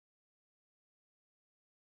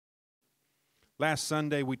Last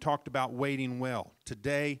Sunday, we talked about waiting well.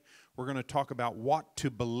 Today, we're going to talk about what to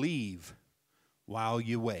believe while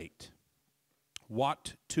you wait.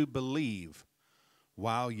 What to believe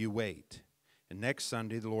while you wait. And next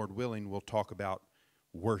Sunday, the Lord willing, we'll talk about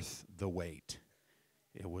worth the wait.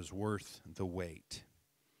 It was worth the wait.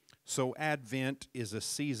 So Advent is a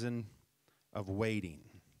season of waiting.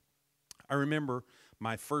 I remember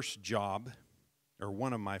my first job, or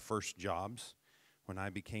one of my first jobs, when I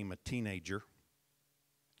became a teenager.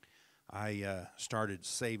 I started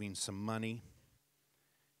saving some money,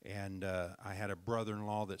 and I had a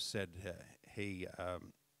brother-in-law that said,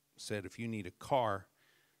 said if you need a car,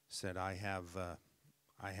 said I have a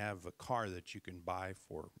car that you can buy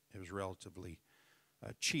for. It was relatively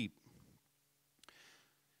cheap.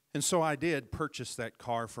 And so I did purchase that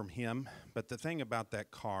car from him, but the thing about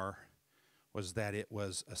that car was that it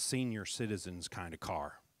was a senior citizens kind of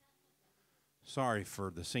car. Sorry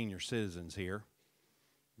for the senior citizens here,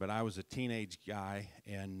 but I was a teenage guy,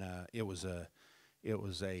 and it was a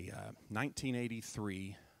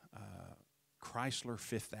 1983 Chrysler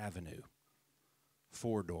Fifth Avenue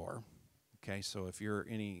 4-door. Okay, so if you're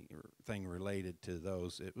anything related to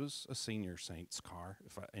those, it was a senior saint's car,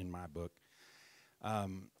 in my book.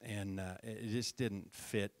 It just didn't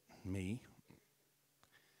fit me.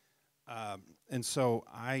 And so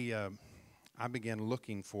I began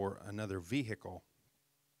looking for another vehicle.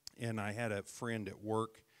 And I had a friend at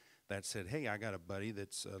work that said, hey, I got a buddy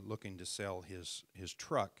that's looking to sell his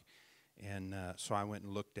truck. And so I went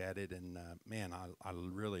and looked at it, and man, I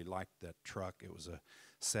really liked that truck. It was a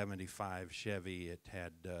 75 Chevy. It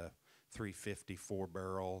had 350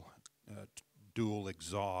 4-barrel, dual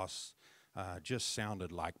exhaust. Just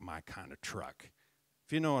sounded like my kind of truck,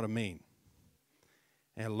 if you know what I mean.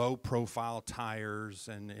 And low-profile tires,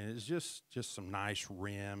 and it's just some nice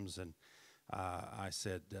rims. And I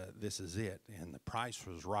said, this is it. And the price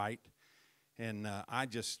was right. And I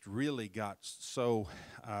just really got so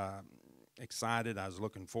excited. I was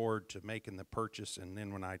looking forward to making the purchase. And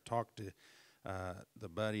then when I talked to the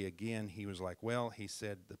buddy again, he was like, well, he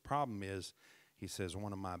said, the problem is, he says,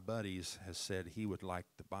 one of my buddies has said he would like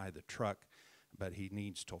to buy the truck, but he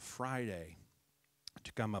needs till Friday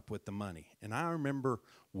to come up with the money. And I remember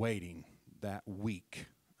waiting that week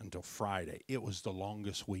until Friday. It was the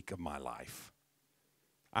longest week of my life.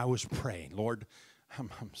 I was praying, Lord, I'm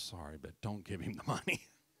sorry, but don't give him the money.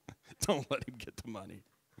 Don't let him get the money.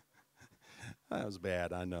 That was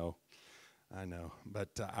bad, I know.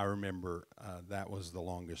 But I remember that was the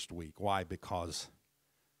longest week. Why? Because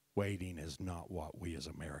waiting is not what we as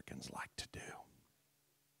Americans like to do.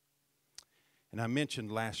 And I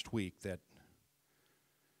mentioned last week that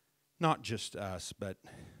not just us, but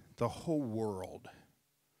the whole world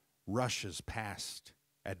rushes past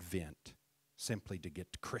Advent simply to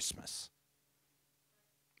get to Christmas.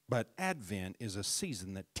 But Advent is a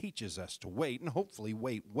season that teaches us to wait, and hopefully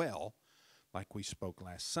wait well, like we spoke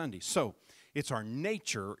last Sunday. So it's our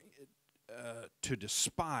nature to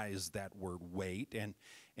despise that word wait,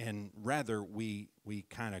 and rather we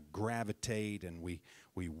kind of gravitate and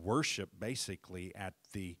we worship basically at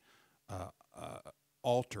the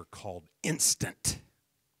altar called instant,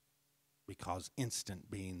 because instant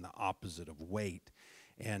being the opposite of wait.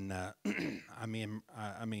 And I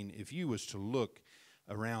mean, if you was to look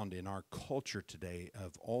around in our culture today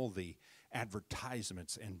of all the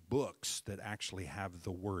advertisements and books that actually have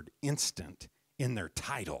the word instant in their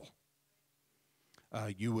title,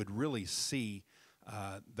 you would really see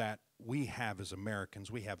that we have, as Americans,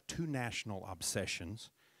 we have two national obsessions.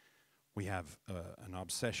 We have an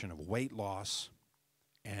obsession of weight loss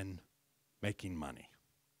and making money,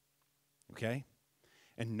 okay?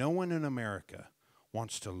 And no one in America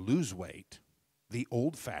wants to lose weight the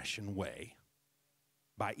old-fashioned way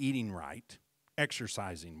by eating right,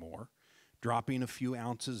 exercising more, dropping a few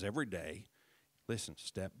ounces every day. Listen,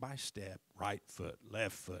 step by step, right foot,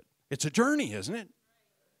 left foot. It's a journey, isn't it?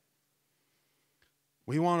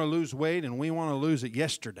 We want to lose weight, and we want to lose it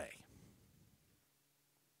yesterday.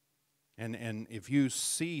 And if you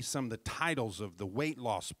see some of the titles of the weight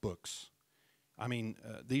loss books, I mean,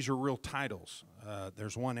 these are real titles.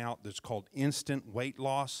 There's one out that's called Instant Weight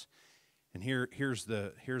Loss, and here's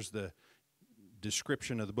the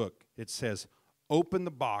description of the book. It says, open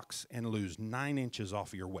the box and lose 9 inches off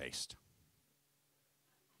of your waist.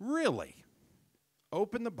 Really?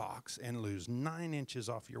 Open the box and lose 9 inches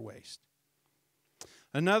off your waist.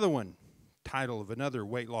 Another one, title of another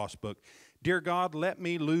weight loss book, Dear God, let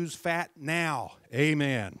me lose fat now.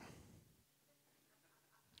 Amen.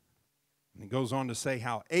 And it goes on to say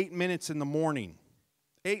how 8 minutes in the morning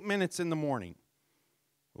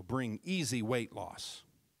will bring easy weight loss.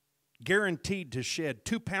 guaranteed to shed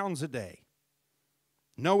 2 pounds a day.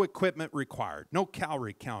 No equipment required. No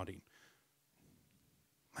calorie counting.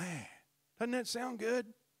 Man, doesn't that sound good?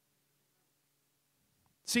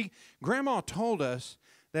 See, Grandma told us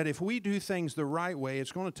that if we do things the right way,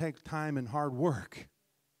 it's going to take time and hard work.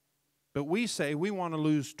 But we say we want to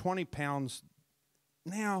lose 20 pounds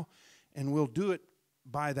now, and we'll do it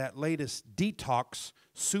by that latest detox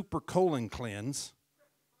super colon cleanse.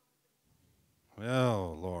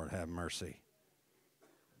 Oh, Lord, have mercy.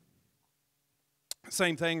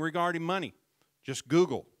 Same thing regarding money. Just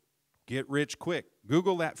Google, get rich quick.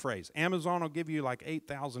 Google that phrase. Amazon will give you like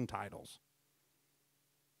 8,000 titles.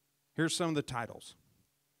 Here's some of the titles.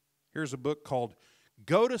 Here's a book called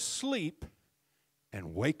Go to Sleep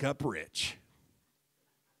and Wake Up Rich.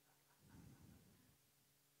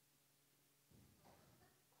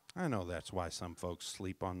 I know that's why some folks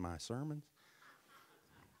sleep on my sermons.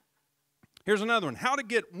 Here's another one. How to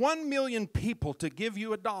get 1 million people to give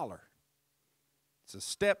you $1. It's a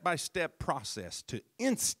step-by-step process to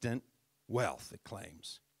instant wealth, it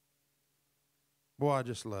claims. Boy, I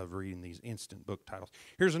just love reading these instant book titles.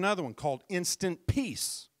 Here's another one called Instant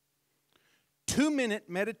Peace. 2-minute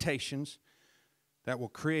meditations that will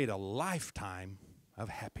create a lifetime of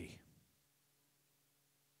happy.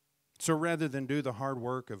 So rather than do the hard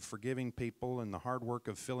work of forgiving people and the hard work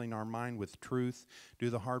of filling our mind with truth, do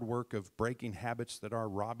the hard work of breaking habits that are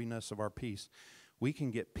robbing us of our peace, we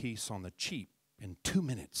can get peace on the cheap in 2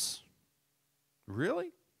 minutes.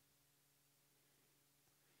 Really?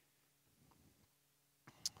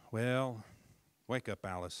 Well, wake up,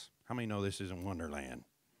 Alice. How many know this isn't Wonderland?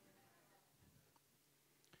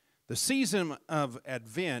 The season of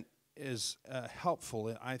Advent is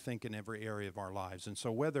helpful, I think, in every area of our lives. And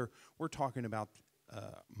so whether we're talking about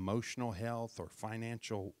emotional health or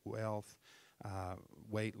financial wealth,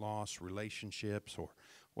 weight loss, relationships, or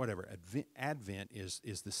whatever, Advent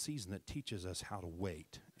is the season that teaches us how to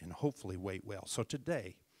wait and hopefully wait well. So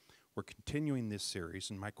today, we're continuing this series,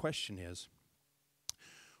 and my question is,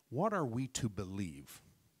 what are we to believe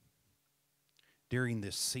during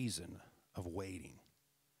this season of waiting?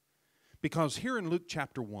 Because here in Luke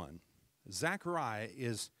chapter 1, Zechariah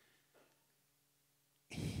is,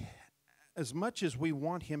 as much as we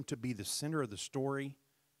want him to be the center of the story,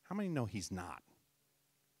 how many know he's not?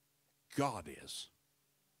 God is.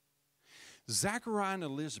 Zechariah and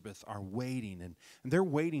Elizabeth are waiting, and they're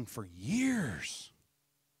waiting for years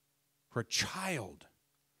for a child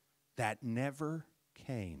that never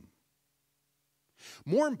came.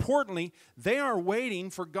 More importantly, they are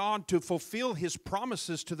waiting for God to fulfill his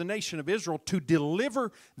promises to the nation of Israel to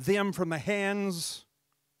deliver them from the hands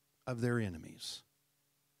of their enemies.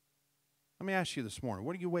 Let me ask you this morning,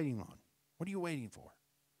 what are you waiting on? What are you waiting for?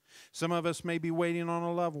 Some of us may be waiting on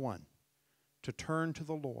a loved one to turn to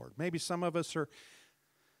the Lord. Maybe some of us are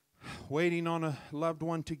waiting on a loved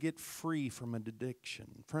one to get free from an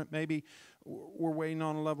addiction. Maybe we're waiting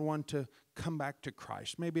on a loved one to come back to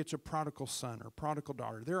Christ. Maybe it's a prodigal son or prodigal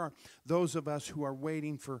daughter. There are those of us who are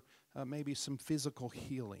waiting for maybe some physical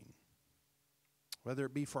healing, whether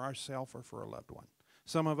it be for ourselves or for a loved one.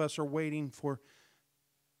 Some of us are waiting for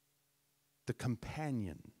the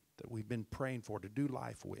companion that we've been praying for to do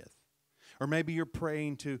life with. Or maybe you're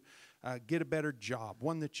praying to get a better job,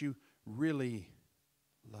 one that you really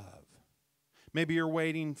love. Maybe you're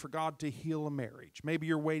waiting for God to heal a marriage. Maybe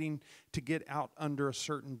you're waiting to get out under a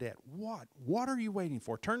certain debt. What are you waiting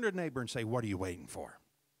for? Turn to a neighbor and say, what are you waiting for?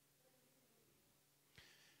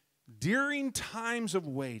 During times of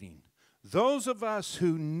waiting, those of us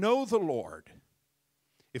who know the Lord,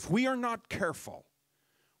 if we are not careful,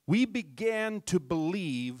 we begin to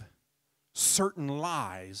believe certain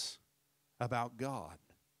lies about God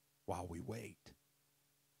while we wait.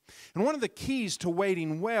 And one of the keys to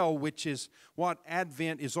waiting well, which is what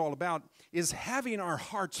Advent is all about, is having our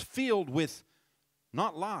hearts filled with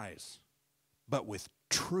not lies, but with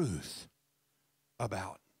truth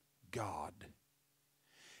about God.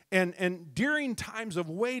 And during times of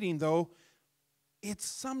waiting, though, it's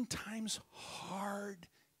sometimes hard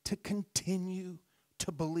to continue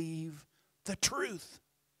to believe the truth.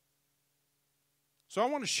 So I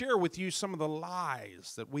want to share with you some of the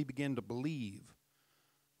lies that we begin to believe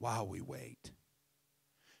while we wait.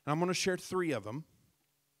 And I'm going to share 3 of them.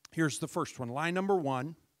 Here's the first one. Lie number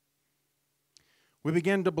 1. We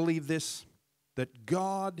begin to believe this, that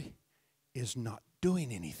God is not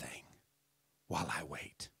doing anything while I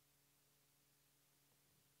wait.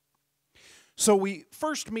 So we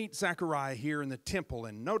first meet Zechariah here in the temple,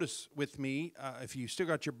 and notice with me, if you still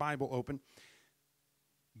got your Bible open,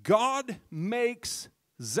 God makes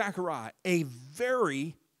Zechariah a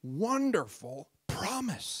very wonderful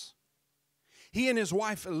promise. He and his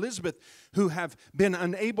wife Elizabeth, who have been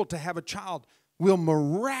unable to have a child, will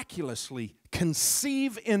miraculously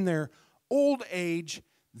conceive in their old age.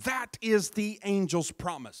 That is the angel's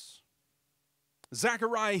promise.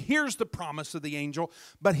 Zechariah hears the promise of the angel,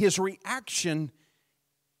 but his reaction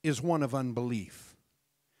is one of unbelief.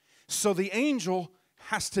 So the angel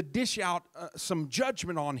has to dish out some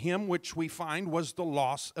judgment on him, which we find was the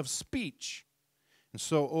loss of speech. And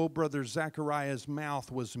so, old brother Zechariah's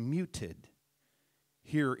mouth was muted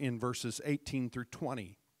here in verses 18 through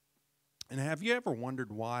 20. And have you ever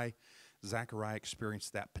wondered why Zechariah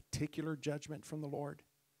experienced that particular judgment from the Lord?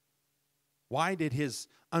 Why did his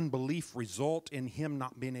unbelief result in him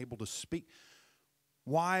not being able to speak?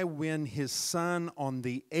 Why, when his son on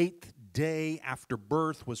the 8th day after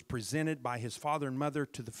birth was presented by his father and mother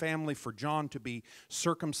to the family for John to be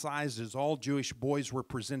circumcised, as all Jewish boys were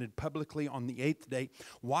presented publicly on the 8th day,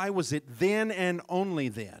 why was it then and only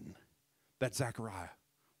then that Zechariah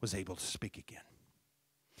was able to speak again?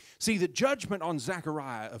 See, the judgment on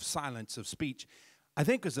Zechariah of silence of speech, I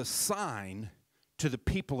think, is a sign to the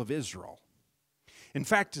people of Israel. In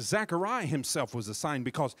fact, Zechariah himself was a sign,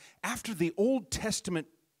 because after the Old Testament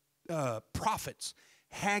prophets,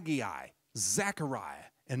 Haggai, Zechariah,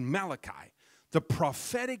 and Malachi, the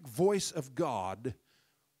prophetic voice of God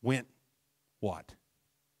went what?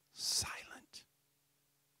 Silent.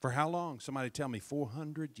 For how long? Somebody tell me.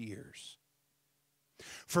 400 years.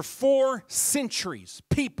 For 4 centuries,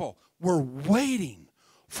 people were waiting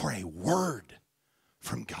for a word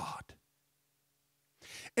from God.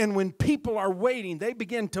 And when people are waiting, they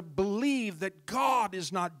begin to believe that God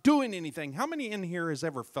is not doing anything. How many in here has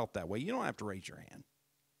ever felt that way? You don't have to raise your hand.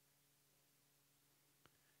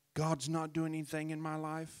 God's not doing anything in my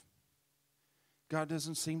life. God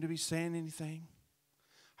doesn't seem to be saying anything.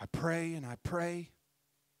 I pray and I pray,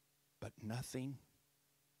 but nothing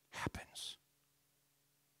happens.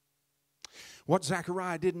 What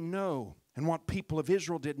Zechariah didn't know, and what people of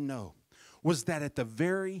Israel didn't know, was that at the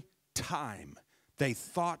very time they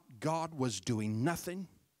thought God was doing nothing,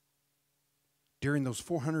 during those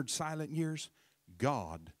 400 silent years,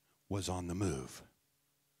 God was on the move.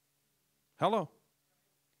 Hello?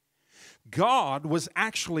 God was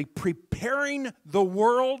actually preparing the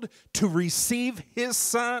world to receive His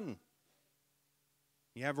Son.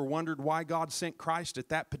 You ever wondered why God sent Christ at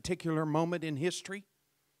that particular moment in history?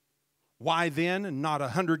 Why then and not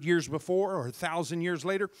 100 years before or 1,000 years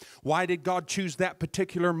later? Why did God choose that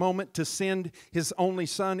particular moment to send His only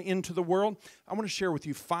Son into the world? I want to share with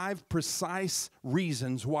you 5 precise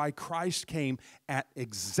reasons why Christ came at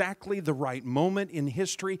exactly the right moment in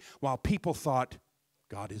history, while people thought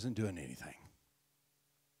God isn't doing anything.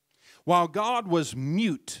 While God was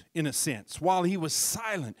mute in a sense, while He was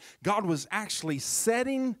silent, God was actually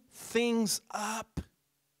setting things up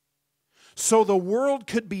so the world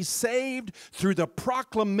could be saved through the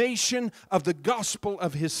proclamation of the gospel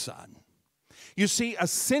of His Son. You see, a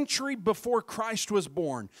century before Christ was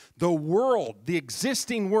born, the world, the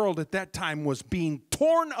existing world at that time, was being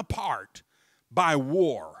torn apart by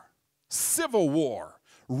war. Civil war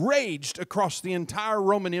raged across the entire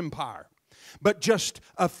Roman Empire. But just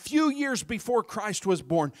a few years before Christ was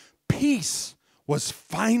born, peace was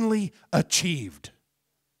finally achieved.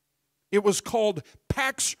 It was called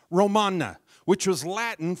Pax Romana, which was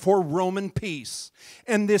Latin for Roman peace.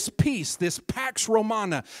 And this peace, this Pax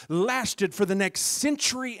Romana, lasted for the next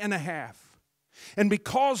century and a half. And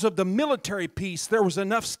because of the military peace, there was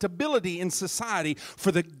enough stability in society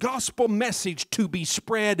for the gospel message to be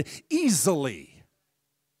spread easily.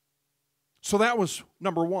 So that was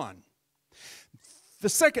number one. The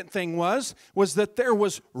second thing was that there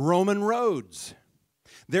was Roman roads.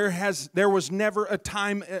 There was never a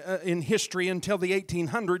time in history until the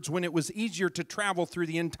 1800s when it was easier to travel through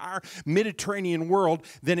the entire Mediterranean world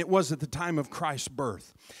than it was at the time of Christ's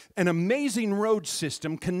birth. An amazing road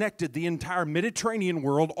system connected the entire Mediterranean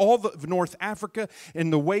world, all of North Africa,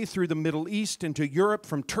 and the way through the Middle East into Europe,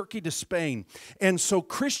 from Turkey to Spain. And so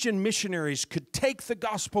Christian missionaries could take the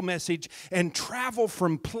gospel message and travel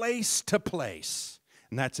from place to place.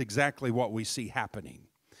 And that's exactly what we see happening.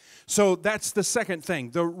 So that's the second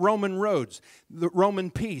thing, the Roman roads, the Roman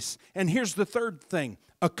peace. And here's the third thing,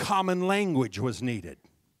 a common language was needed.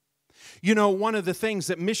 You know, one of the things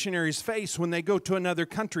that missionaries face when they go to another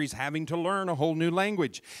country is having to learn a whole new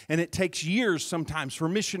language. And it takes years sometimes for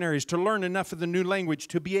missionaries to learn enough of the new language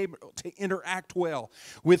to be able to interact well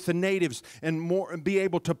with the natives and be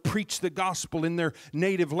able to preach the gospel in their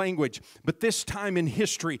native language. But this time in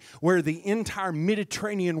history, where the entire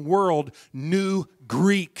Mediterranean world knew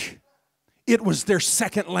Greek, it was their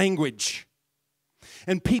second language.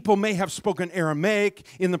 And people may have spoken Aramaic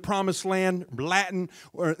in the Promised Land, Latin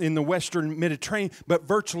or in the Western Mediterranean, but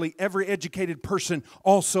virtually every educated person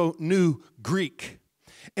also knew Greek.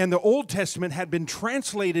 And the Old Testament had been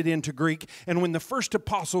translated into Greek, and when the first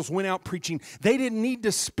apostles went out preaching, they didn't need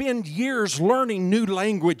to spend years learning new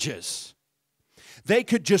languages. They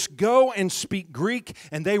could just go and speak Greek,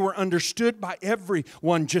 and they were understood by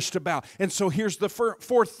everyone just about. And so here's the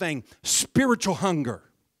fourth thing, spiritual hunger.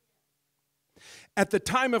 At the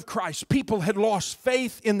time of Christ, people had lost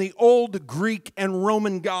faith in the old Greek and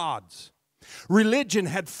Roman gods. Religion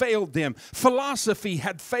had failed them. Philosophy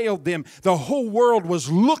had failed them. The whole world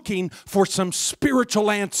was looking for some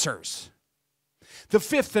spiritual answers. The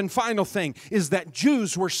fifth and final thing is that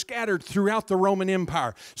Jews were scattered throughout the Roman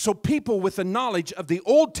Empire. So people with the knowledge of the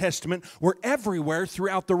Old Testament were everywhere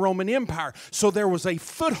throughout the Roman Empire. So there was a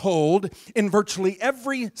foothold in virtually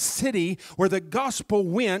every city where the gospel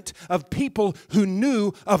went of people who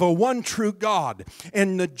knew of a one true God.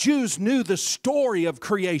 And the Jews knew the story of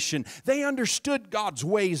creation. They understood God's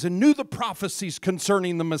ways and knew the prophecies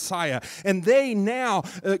concerning the Messiah. And they now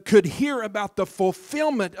could hear about the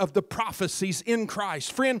fulfillment of the prophecies in Christ.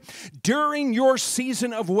 Friend, during your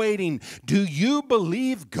season of waiting, do you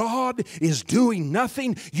believe God is doing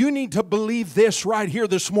nothing? You need to believe this right here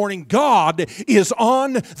this morning. God is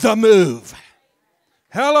on the move.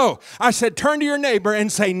 Hello. I said turn to your neighbor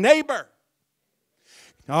and say, neighbor.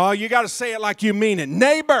 Oh, you got to say it like you mean it.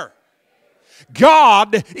 Neighbor,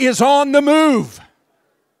 God is on the move.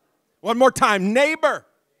 One more time. Neighbor,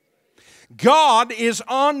 God is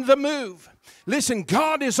on the move. Listen,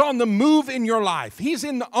 God is on the move in your life. He's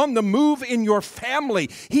on the move in your family.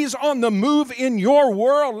 He's on the move in your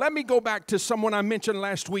world. Let me go back to someone I mentioned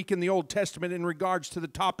last week in the Old Testament in regards to the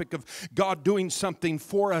topic of God doing something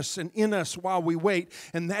for us and in us while we wait,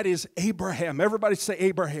 and that is Abraham. Everybody say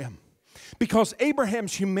Abraham. Because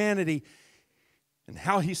Abraham's humanity and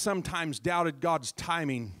how he sometimes doubted God's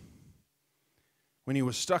timing when he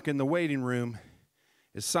was stuck in the waiting room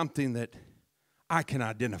is something that I can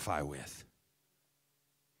identify with.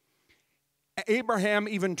 Abraham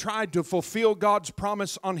even tried to fulfill God's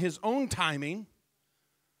promise on his own timing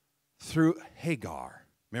through Hagar.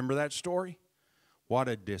 Remember that story? What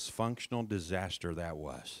a dysfunctional disaster that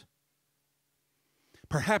was.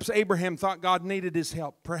 Perhaps Abraham thought God needed his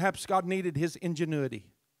help. Perhaps God needed his ingenuity.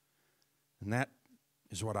 And that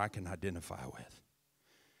is what I can identify with.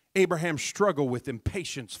 Abraham's struggle with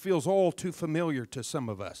impatience feels all too familiar to some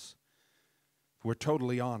of us, if we're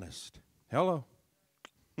totally honest. Hello.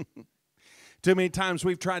 Too many times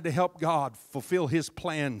we've tried to help God fulfill His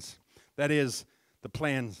plans. That is, the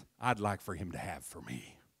plans I'd like for Him to have for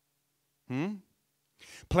me.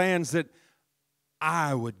 Plans that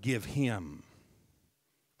I would give Him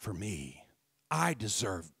for me. I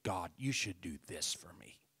deserve God. You should do this for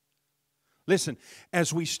me. Listen,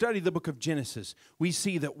 as we study the book of Genesis, we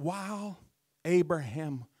see that while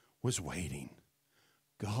Abraham was waiting,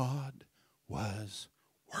 God was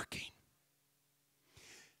working.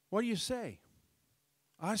 What do you say?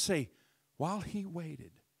 I say, while he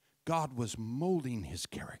waited, God was molding his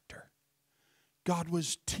character. God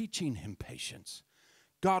was teaching him patience.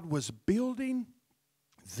 God was building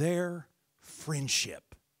their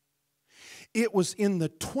friendship. It was in the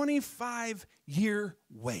 25-year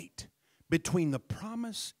wait between the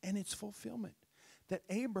promise and its fulfillment that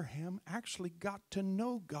Abraham actually got to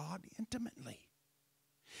know God intimately.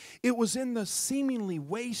 It was in the seemingly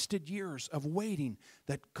wasted years of waiting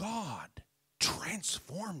that God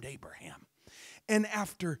transformed Abraham. And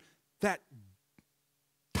after that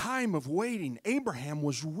time of waiting, Abraham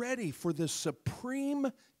was ready for the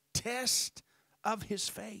supreme test of his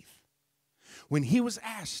faith. When he was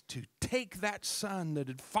asked to take that son that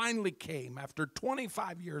had finally came after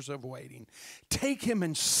 25 years of waiting, take him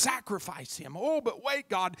and sacrifice him. Oh, but wait,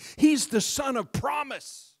 God, he's the son of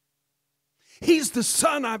promise. He's the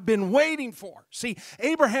son I've been waiting for. See,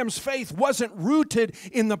 Abraham's faith wasn't rooted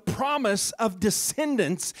in the promise of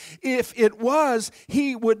descendants. If it was,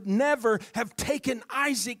 he would never have taken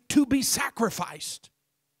Isaac to be sacrificed.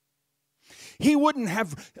 He wouldn't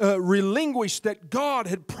have relinquished that God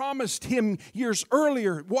had promised him years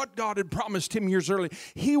earlier, what God had promised him years earlier.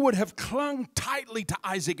 He would have clung tightly to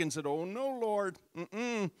Isaac and said, oh, no, Lord,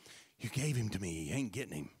 you gave him to me. You ain't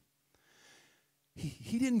getting him.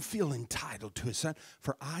 He didn't feel entitled to his son,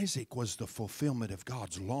 for Isaac was the fulfillment of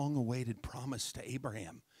God's long-awaited promise to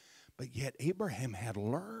Abraham. But yet Abraham had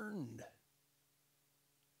learned.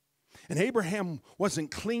 And Abraham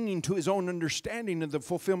wasn't clinging to his own understanding of the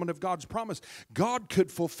fulfillment of God's promise. God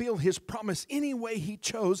could fulfill his promise any way he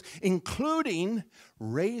chose, including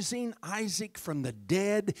raising Isaac from the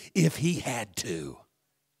dead if he had to.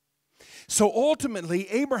 So ultimately,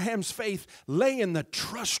 Abraham's faith lay in the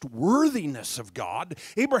trustworthiness of God.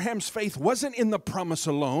 Abraham's faith wasn't in the promise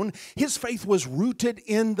alone. His faith was rooted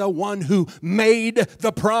in the one who made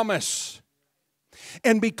the promise.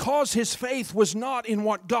 And because his faith was not in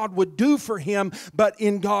what God would do for him, but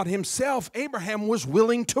in God himself, Abraham was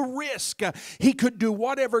willing to risk. He could do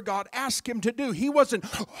whatever God asked him to do. He wasn't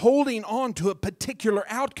holding on to a particular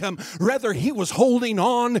outcome. Rather, he was holding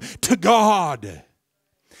on to God.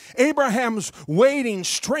 Abraham's waiting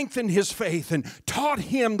strengthened his faith and taught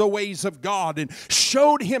him the ways of God and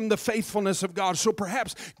showed him the faithfulness of God. So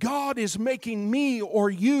perhaps God is making me or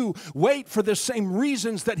you wait for the same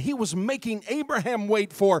reasons that he was making Abraham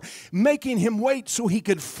wait for, making him wait so he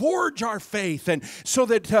could forge our faith and so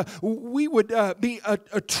that we would be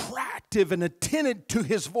attractive and attentive to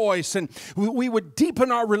his voice, and we would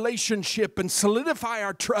deepen our relationship and solidify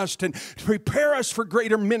our trust and prepare us for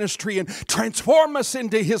greater ministry and transform us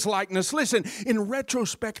into his likeness. Listen, in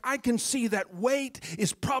retrospect, I can see that wait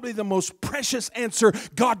is probably the most precious answer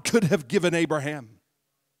God could have given Abraham.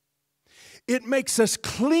 It makes us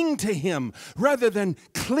cling to him rather than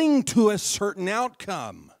cling to a certain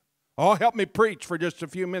outcome. Oh, help me preach for just a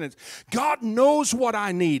few minutes. God knows what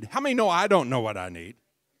I need. How many know I don't know what I need?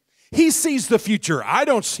 He sees the future. I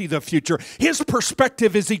don't see the future. His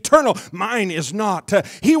perspective is eternal. Mine is not.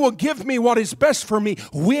 He will give me what is best for me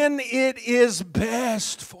when it is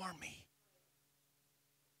best for me.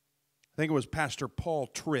 I think it was Pastor Paul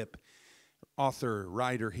Tripp, author,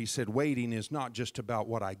 writer. He said, waiting is not just about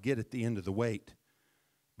what I get at the end of the wait,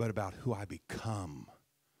 but about who I become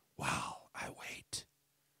while I wait.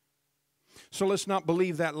 So let's not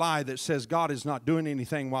believe that lie that says God is not doing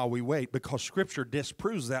anything while we wait, because Scripture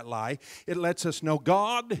disproves that lie. It lets us know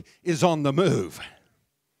God is on the move.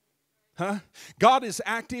 God is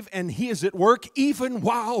active and He is at work even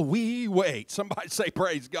while we wait. Somebody say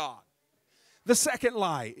praise God. The second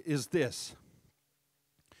lie is this.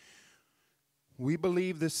 We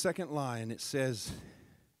believe this second lie, and it says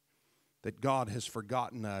that God has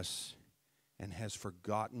forgotten us and has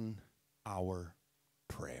forgotten our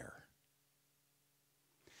prayer.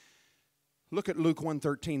 Look at Luke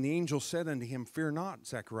 1:13. The angel said unto him, fear not,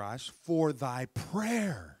 Zacharias, for thy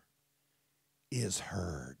prayer is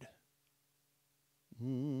heard.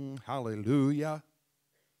 Hallelujah.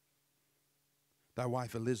 Thy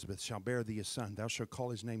wife Elizabeth shall bear thee a son. Thou shalt call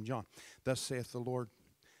his name John. Thus saith the Lord,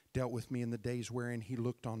 dealt with me in the days wherein he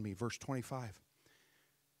looked on me. Verse 25.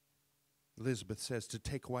 Elizabeth says, to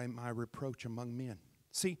take away my reproach among men.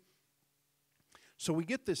 See, so we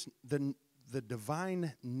get this, the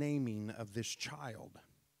divine naming of this child.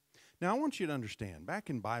 Now, I want you to understand, back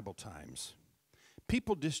in Bible times,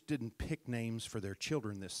 people just didn't pick names for their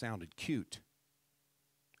children that sounded cute.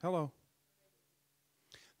 Hello.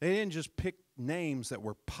 They didn't just pick names that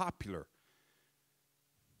were popular.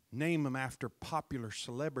 Name them after popular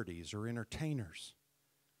celebrities or entertainers.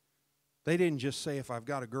 They didn't just say, if I've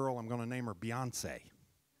got a girl, I'm going to name her Beyonce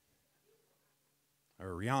or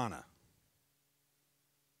Rihanna.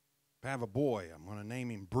 If I have a boy, I'm going to name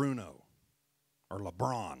him Bruno or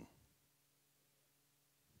LeBron.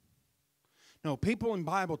 No, people in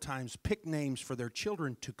Bible times pick names for their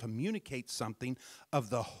children to communicate something of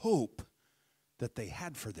the hope that they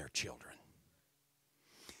had for their children.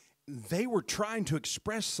 They were trying to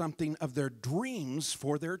express something of their dreams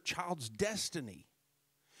for their child's destiny.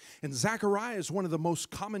 And Zechariah is one of the most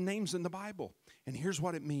common names in the Bible. And here's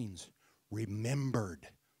what it means: remembered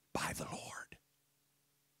by the Lord.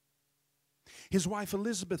 His wife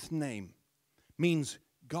Elizabeth's name means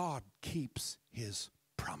God keeps His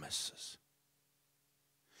promises.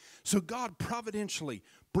 So God providentially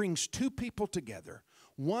brings two people together,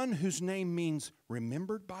 one whose name means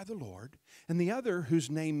remembered by the Lord, and the other whose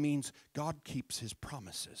name means God keeps His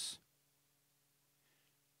promises.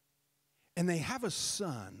 And they have a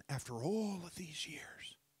son after all of these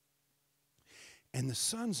years. And the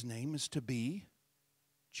son's name is to be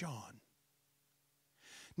John.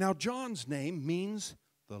 Now, John's name means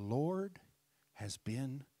the Lord has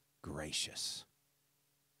been gracious,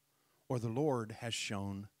 or the Lord has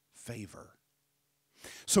shown favor.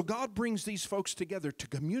 So God brings these folks together to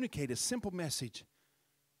communicate a simple message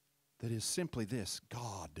that is simply this: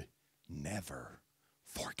 God never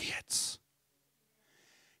forgets.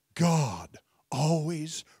 God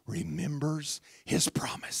always remembers His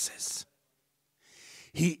promises.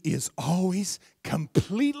 He is always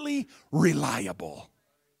completely reliable.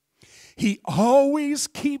 He always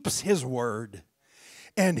keeps His word,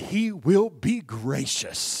 and He will be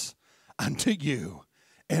gracious unto you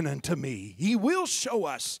and unto me. He will show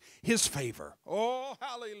us His favor. Oh,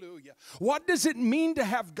 hallelujah. What does it mean to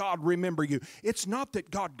have God remember you? It's not that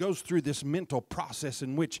God goes through this mental process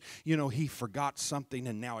in which, He forgot something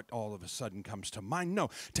and now it all of a sudden comes to mind. No,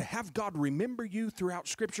 to have God remember you throughout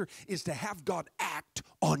Scripture is to have God act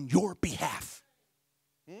on your behalf.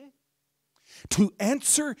 To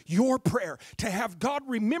answer your prayer, to have God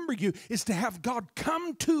remember you, is to have God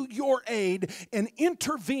come to your aid and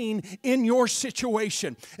intervene in your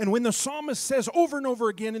situation. And when the psalmist says over and over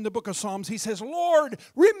again in the book of Psalms, he says, Lord,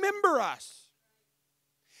 remember us.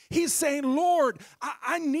 He's saying, Lord,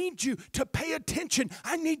 I need you to pay attention.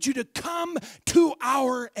 I need you to come to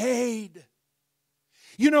our aid.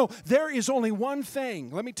 There is only one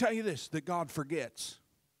thing, let me tell you this, that God forgets.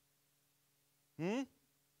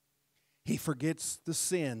 He forgets the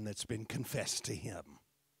sin that's been confessed to Him.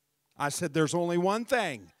 I said there's only one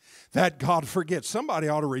thing that God forgets. Somebody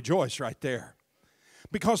ought to rejoice right there.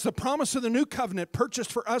 Because the promise of the new covenant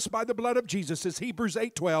purchased for us by the blood of Jesus is Hebrews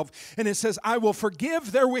 8:12. And it says, I will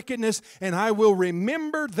forgive their wickedness and I will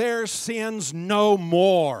remember their sins no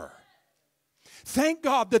more. Thank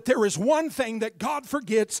God that there is one thing that God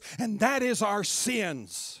forgets, and that is our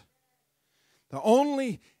sins.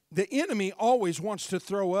 The enemy always wants to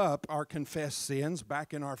throw up our confessed sins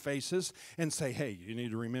back in our faces and say, hey, you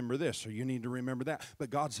need to remember this or you need to remember that. But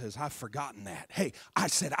God says, I've forgotten that. Hey, I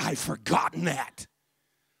said, I've forgotten that.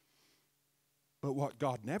 But what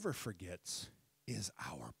God never forgets is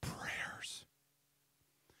our prayers.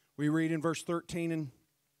 We read in verse 13 and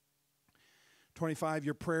 25,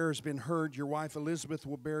 your prayer has been heard. Your wife Elizabeth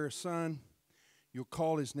will bear a son. You'll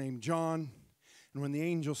call his name John. And when the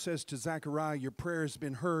angel says to Zechariah, your prayer has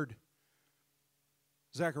been heard,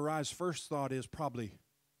 Zechariah's first thought is probably,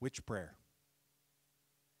 which prayer?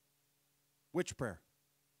 Which prayer?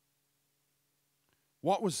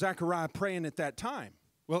 What was Zechariah praying at that time?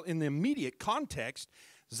 Well, in the immediate context,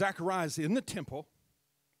 Zechariah is in the temple,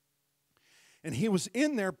 and he was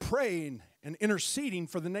in there praying and interceding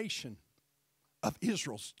for the nation of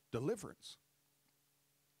Israel's deliverance.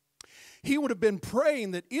 He would have been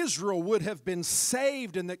praying that Israel would have been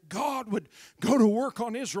saved and that God would go to work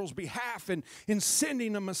on Israel's behalf in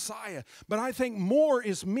sending a Messiah. But I think more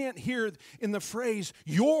is meant here in the phrase,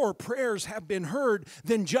 your prayers have been heard,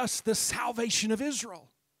 than just the salvation of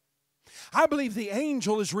Israel. I believe the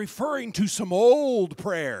angel is referring to some old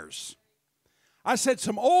prayers. I said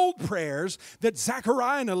some old prayers that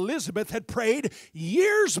Zechariah and Elizabeth had prayed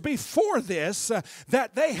years before this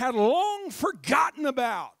that they had long forgotten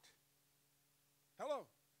about. Hello.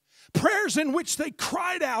 Prayers in which they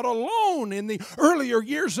cried out alone in the earlier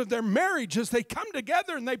years of their marriage as they come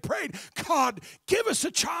together and they prayed, God, give us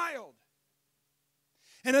a child.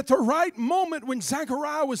 And at the right moment when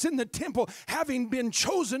Zechariah was in the temple, having been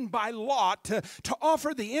chosen by Lot to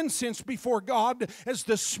offer the incense before God, as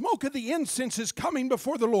the smoke of the incense is coming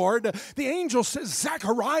before the Lord, the angel says,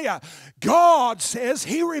 Zechariah, God says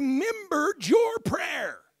He remembered your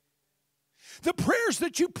prayer. The prayers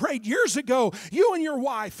that you prayed years ago, you and your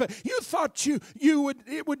wife, you thought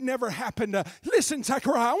it would never happen. Listen,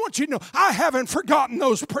 Zechariah, I want you to know, I haven't forgotten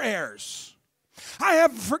those prayers. I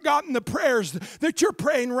haven't forgotten the prayers that you're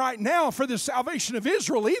praying right now for the salvation of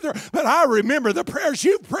Israel either, but I remember the prayers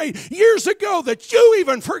you prayed years ago that you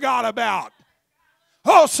even forgot about.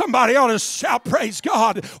 Oh, somebody ought to shout, praise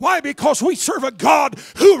God. Why? Because we serve a God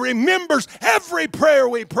who remembers every prayer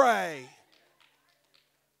we pray.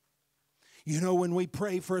 You know, when we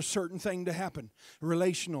pray for a certain thing to happen,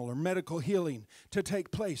 relational or medical healing to take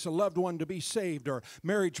place, a loved one to be saved, or a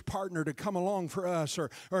marriage partner to come along for us, or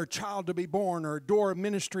a child to be born, or a door of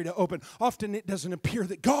ministry to open, often it doesn't appear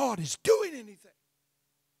that God is doing anything.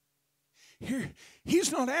 Here,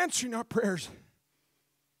 He's not answering our prayers.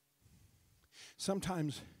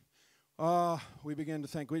 Sometimes we begin to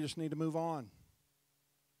think we just need to move on.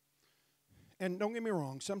 And don't get me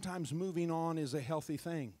wrong, sometimes moving on is a healthy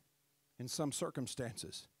thing in some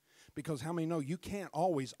circumstances. Because how many know you can't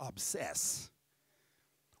always obsess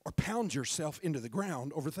or pound yourself into the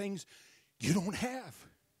ground over things you don't have?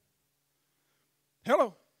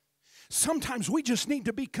 Hello? Sometimes we just need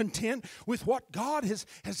to be content with what God has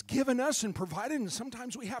given us and provided, and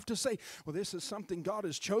sometimes we have to say, well, this is something God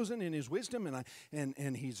has chosen in His wisdom,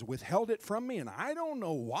 and He's withheld it from me, and I don't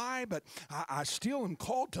know why, but I still am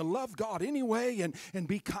called to love God anyway and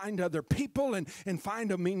be kind to other people and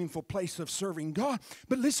find a meaningful place of serving God.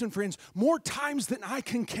 But listen, friends, more times than I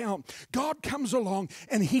can count, God comes along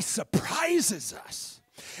and He surprises us.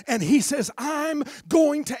 And he says, I'm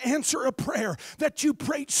going to answer a prayer that you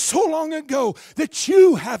prayed so long ago that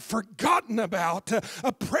you have forgotten about.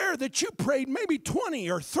 A prayer that you prayed maybe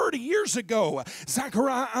 20 or 30 years ago.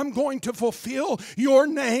 Zechariah, I'm going to fulfill your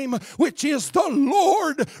name, which is the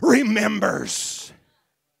Lord remembers.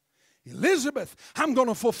 Elizabeth, I'm going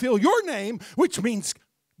to fulfill your name, which means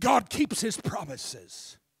God keeps his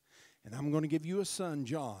promises. And I'm going to give you a son,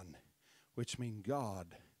 John, which means God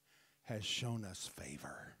has shown us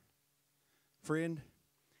favor. Friend,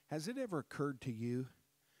 has it ever occurred to you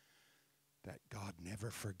that God never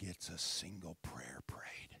forgets a single prayer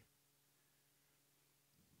prayed?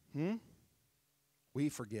 We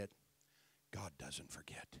forget. God doesn't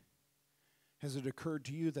forget. Has it occurred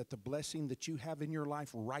to you that the blessing that you have in your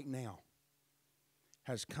life right now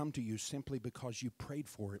has come to you simply because you prayed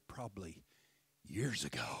for it probably years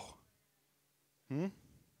ago?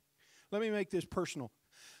 Let me make this personal.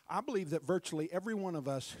 I believe that virtually every one of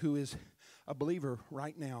us who is a believer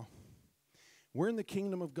right now, we're in the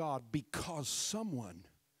kingdom of God because someone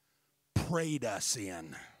prayed us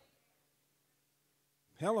in.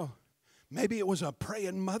 Hello. Maybe it was a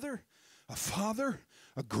praying mother, a father,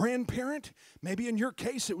 a grandparent. Maybe in your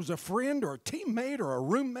case it was a friend or a teammate or a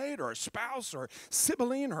roommate or a spouse or a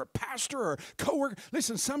sibling or a pastor or a coworker.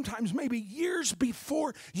 Listen, sometimes maybe years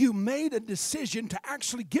before you made a decision to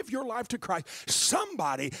actually give your life to Christ,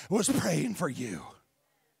 somebody was praying for you.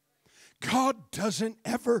 God doesn't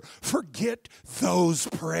ever forget those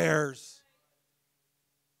prayers.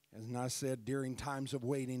 As I said, during times of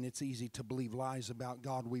waiting, it's easy to believe lies about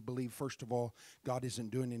God. We believe, first of all, God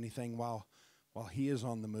isn't doing anything while he is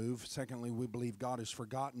on the move. Secondly, we believe God has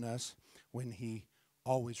forgotten us when he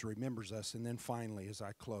always remembers us. And then finally, as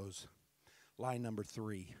I close, lie number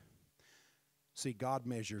 3. See, God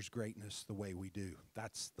measures greatness the way we do.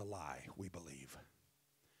 That's the lie we believe.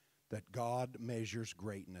 That God measures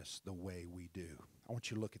greatness the way we do. I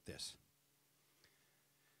want you to look at this.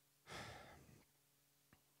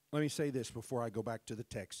 Let me say this before I go back to the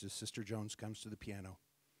text as Sister Jones comes to the piano.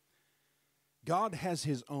 God has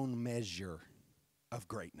his own measure of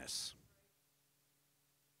greatness.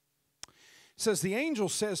 It says, the angel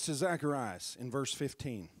says to Zacharias in verse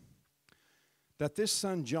 15 that this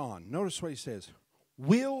son John, notice what he says,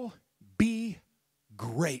 will be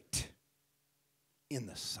great in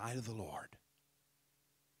the sight of the Lord.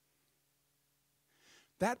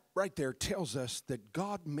 That right there tells us that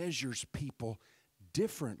God measures people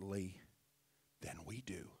differently than we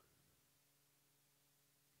do.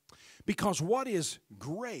 Because what is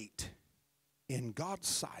great in God's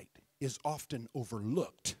sight is often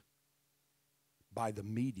overlooked by the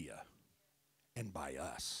media and by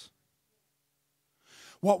us.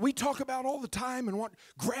 What we talk about all the time and what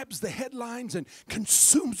grabs the headlines and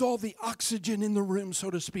consumes all the oxygen in the room, so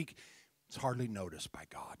to speak, it's hardly noticed by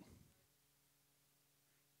God.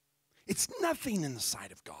 It's nothing in the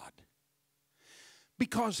sight of God.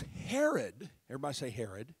 Because Herod, everybody say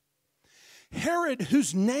Herod, Herod,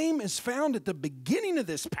 whose name is found at the beginning of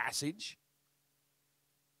this passage,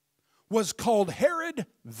 was called Herod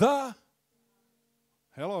the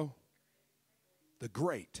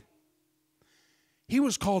Great. He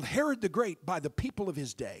was called Herod the Great by the people of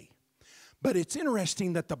his day. But it's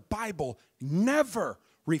interesting that the Bible never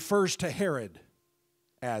refers to Herod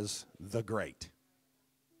as the Great.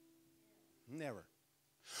 Never.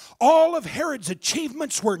 All of Herod's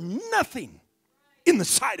achievements were nothing in the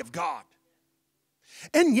sight of God.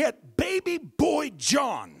 And yet baby boy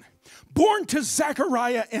John, born to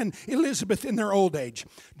Zechariah and Elizabeth in their old age,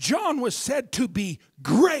 John was said to be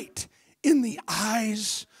great in the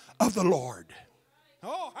eyes of the Lord.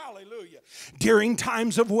 Oh, hallelujah. During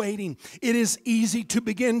times of waiting, it is easy to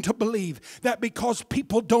begin to believe that because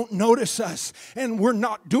people don't notice us and we're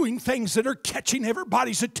not doing things that are catching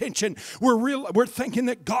everybody's attention, we're thinking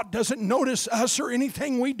that God doesn't notice us or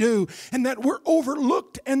anything we do, and that we're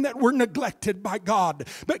overlooked and that we're neglected by God.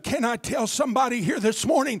 But can I tell somebody here this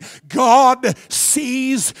morning, God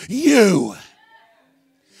sees you.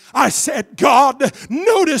 I said, God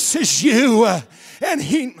notices you, and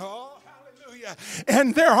He...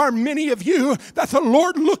 And there are many of you that the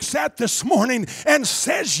Lord looks at this morning and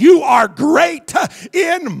says, you are great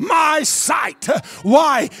in my sight.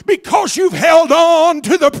 Why? Because you've held on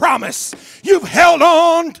to the promise. You've held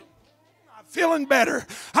on. I'm feeling better.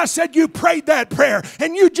 I said you prayed that prayer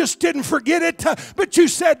and you just didn't forget it, but you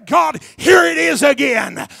said, God, here it is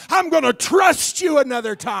again. I'm going to trust you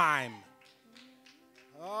another time.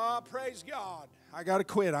 Oh, praise God. I got to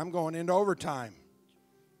quit. I'm going into overtime.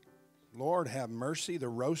 Lord, have mercy. The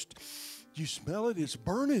roast, you smell it? It's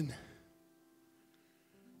burning.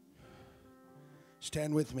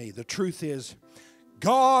 Stand with me. The truth is,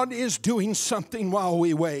 God is doing something while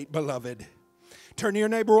we wait, beloved. Turn to your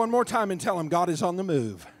neighbor one more time and tell him God is on the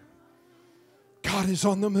move. God is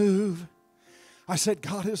on the move. I said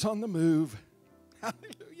God is on the move.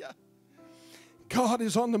 Hallelujah. God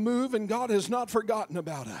is on the move, and God has not forgotten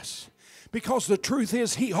about us. Because the truth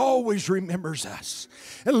is, He always remembers us.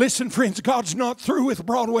 And listen, friends, God's not through with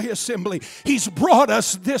Broadway Assembly. He's brought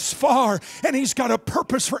us this far, and He's got a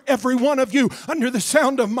purpose for every one of you under the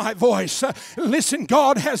sound of my voice. Listen,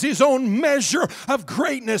 God has His own measure of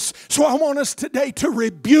greatness. So I want us today to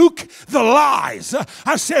rebuke the lies.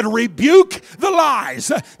 I said rebuke the lies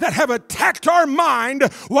that have attacked our mind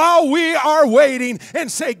while we are waiting, and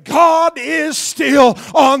say, God is still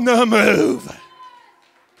on the move.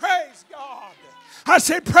 Praise God. I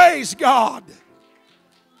said, praise God.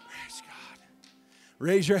 Praise God.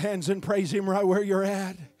 Raise your hands and praise Him right where you're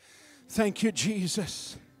at. Thank you,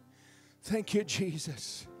 Jesus. Thank you,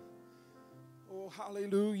 Jesus. Oh,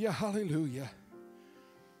 hallelujah, hallelujah.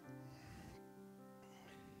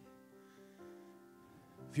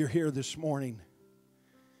 If you're here this morning,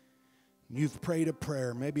 you've prayed a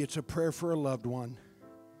prayer. Maybe it's a prayer for a loved one.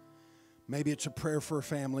 Maybe it's a prayer for a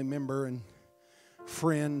family member and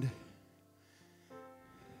friend.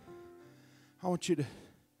 I want you to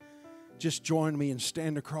just join me and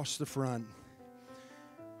stand across the front.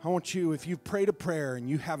 I want you, if you've prayed a prayer and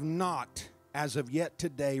you have not, as of yet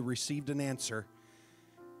today, received an answer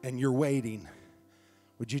and you're waiting,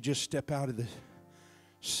 would you just step out of the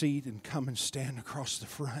seat and come and stand across the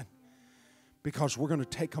front? Because we're going to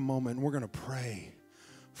take a moment and we're going to pray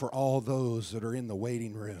for all those that are in the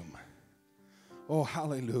waiting room. Oh,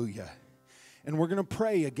 hallelujah. And we're going to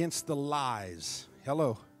pray against the lies.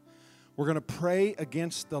 Hello. We're going to pray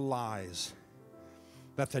against the lies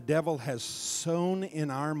that the devil has sown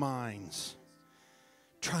in our minds,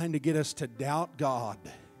 trying to get us to doubt God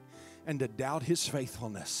and to doubt His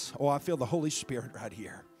faithfulness. Oh, I feel the Holy Spirit right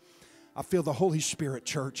here. I feel the Holy Spirit,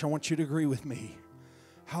 church. I want you to agree with me.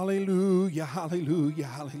 Hallelujah, hallelujah,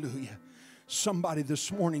 hallelujah. Somebody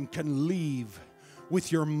this morning can leave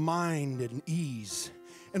with your mind and ease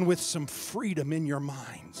and with some freedom in your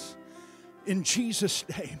minds. In Jesus'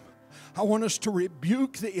 name, I want us to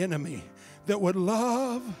rebuke the enemy that would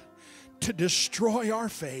love to destroy our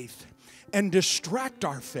faith and distract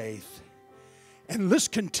our faith. And let's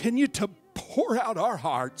continue to pour out our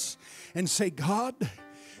hearts and say, God,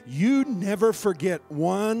 you never forget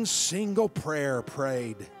one single prayer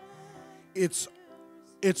prayed. It's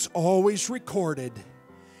always recorded.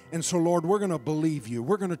 And so, Lord, we're going to believe you.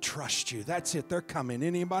 We're going to trust you. That's it. They're coming.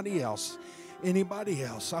 Anybody else? Anybody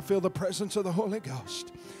else? I feel the presence of the Holy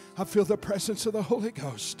Ghost. I feel the presence of the Holy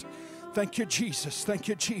Ghost. Thank you, Jesus. Thank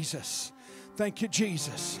you, Jesus. Thank you,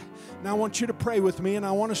 Jesus. Now I want you to pray with me, and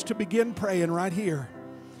I want us to begin praying right here.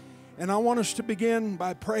 And I want us to begin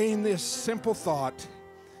by praying this simple thought.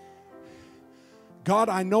 God,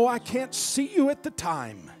 I know I can't see you at the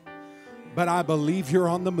time, but I believe you're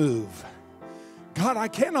on the move. God, I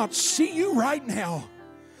cannot see you right now,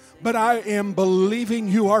 but I am believing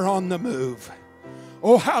you are on the move.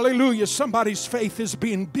 Oh, hallelujah. Somebody's faith is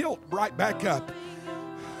being built right back up.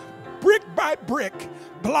 Brick by brick,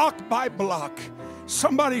 block by block.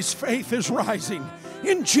 Somebody's faith is rising.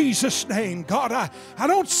 In Jesus' name, God, I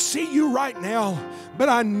don't see you right now, but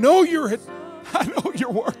I know you're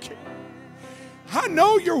working. I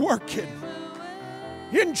know you're working.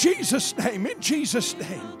 In Jesus' name, in Jesus'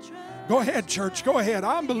 name. Go ahead, church, go ahead.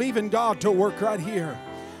 I'm believing God to work right here.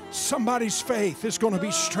 Somebody's faith is going to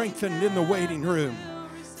be strengthened in the waiting room.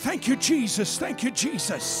 Thank you, Jesus. Thank you,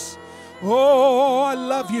 Jesus. Oh, I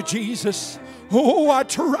love you, Jesus. Oh, I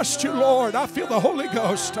trust you, Lord. I feel the Holy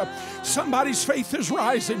Ghost. Somebody's faith is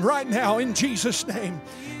rising right now in Jesus' name.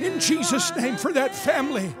 In Jesus' name, for that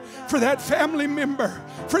family member,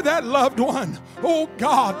 for that loved one. Oh,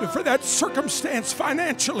 God, for that circumstance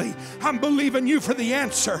financially. I'm believing you for the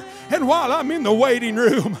answer. And while I'm in the waiting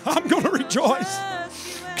room, I'm going to rejoice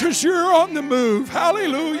because you're on the move.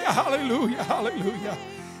 Hallelujah, hallelujah, hallelujah.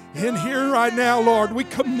 In here right now, Lord, we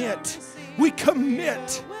commit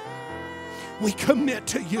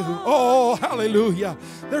to you. Oh, hallelujah.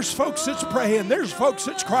 There's folks that's praying. There's folks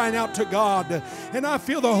that's crying out to God. And I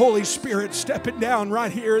feel the Holy Spirit stepping down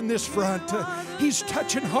right here in this front. He's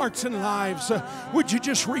touching hearts and lives. Would you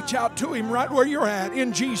just reach out to Him right where you're at?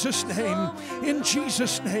 In Jesus' name. In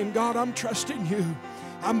Jesus' name, God, I'm trusting you.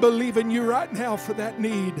 I'm believing you right now for that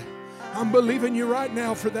need. I'm believing you right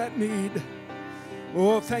now for that need.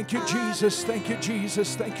 Oh, thank you, Jesus. Thank you,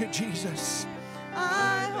 Jesus. Thank you, Jesus.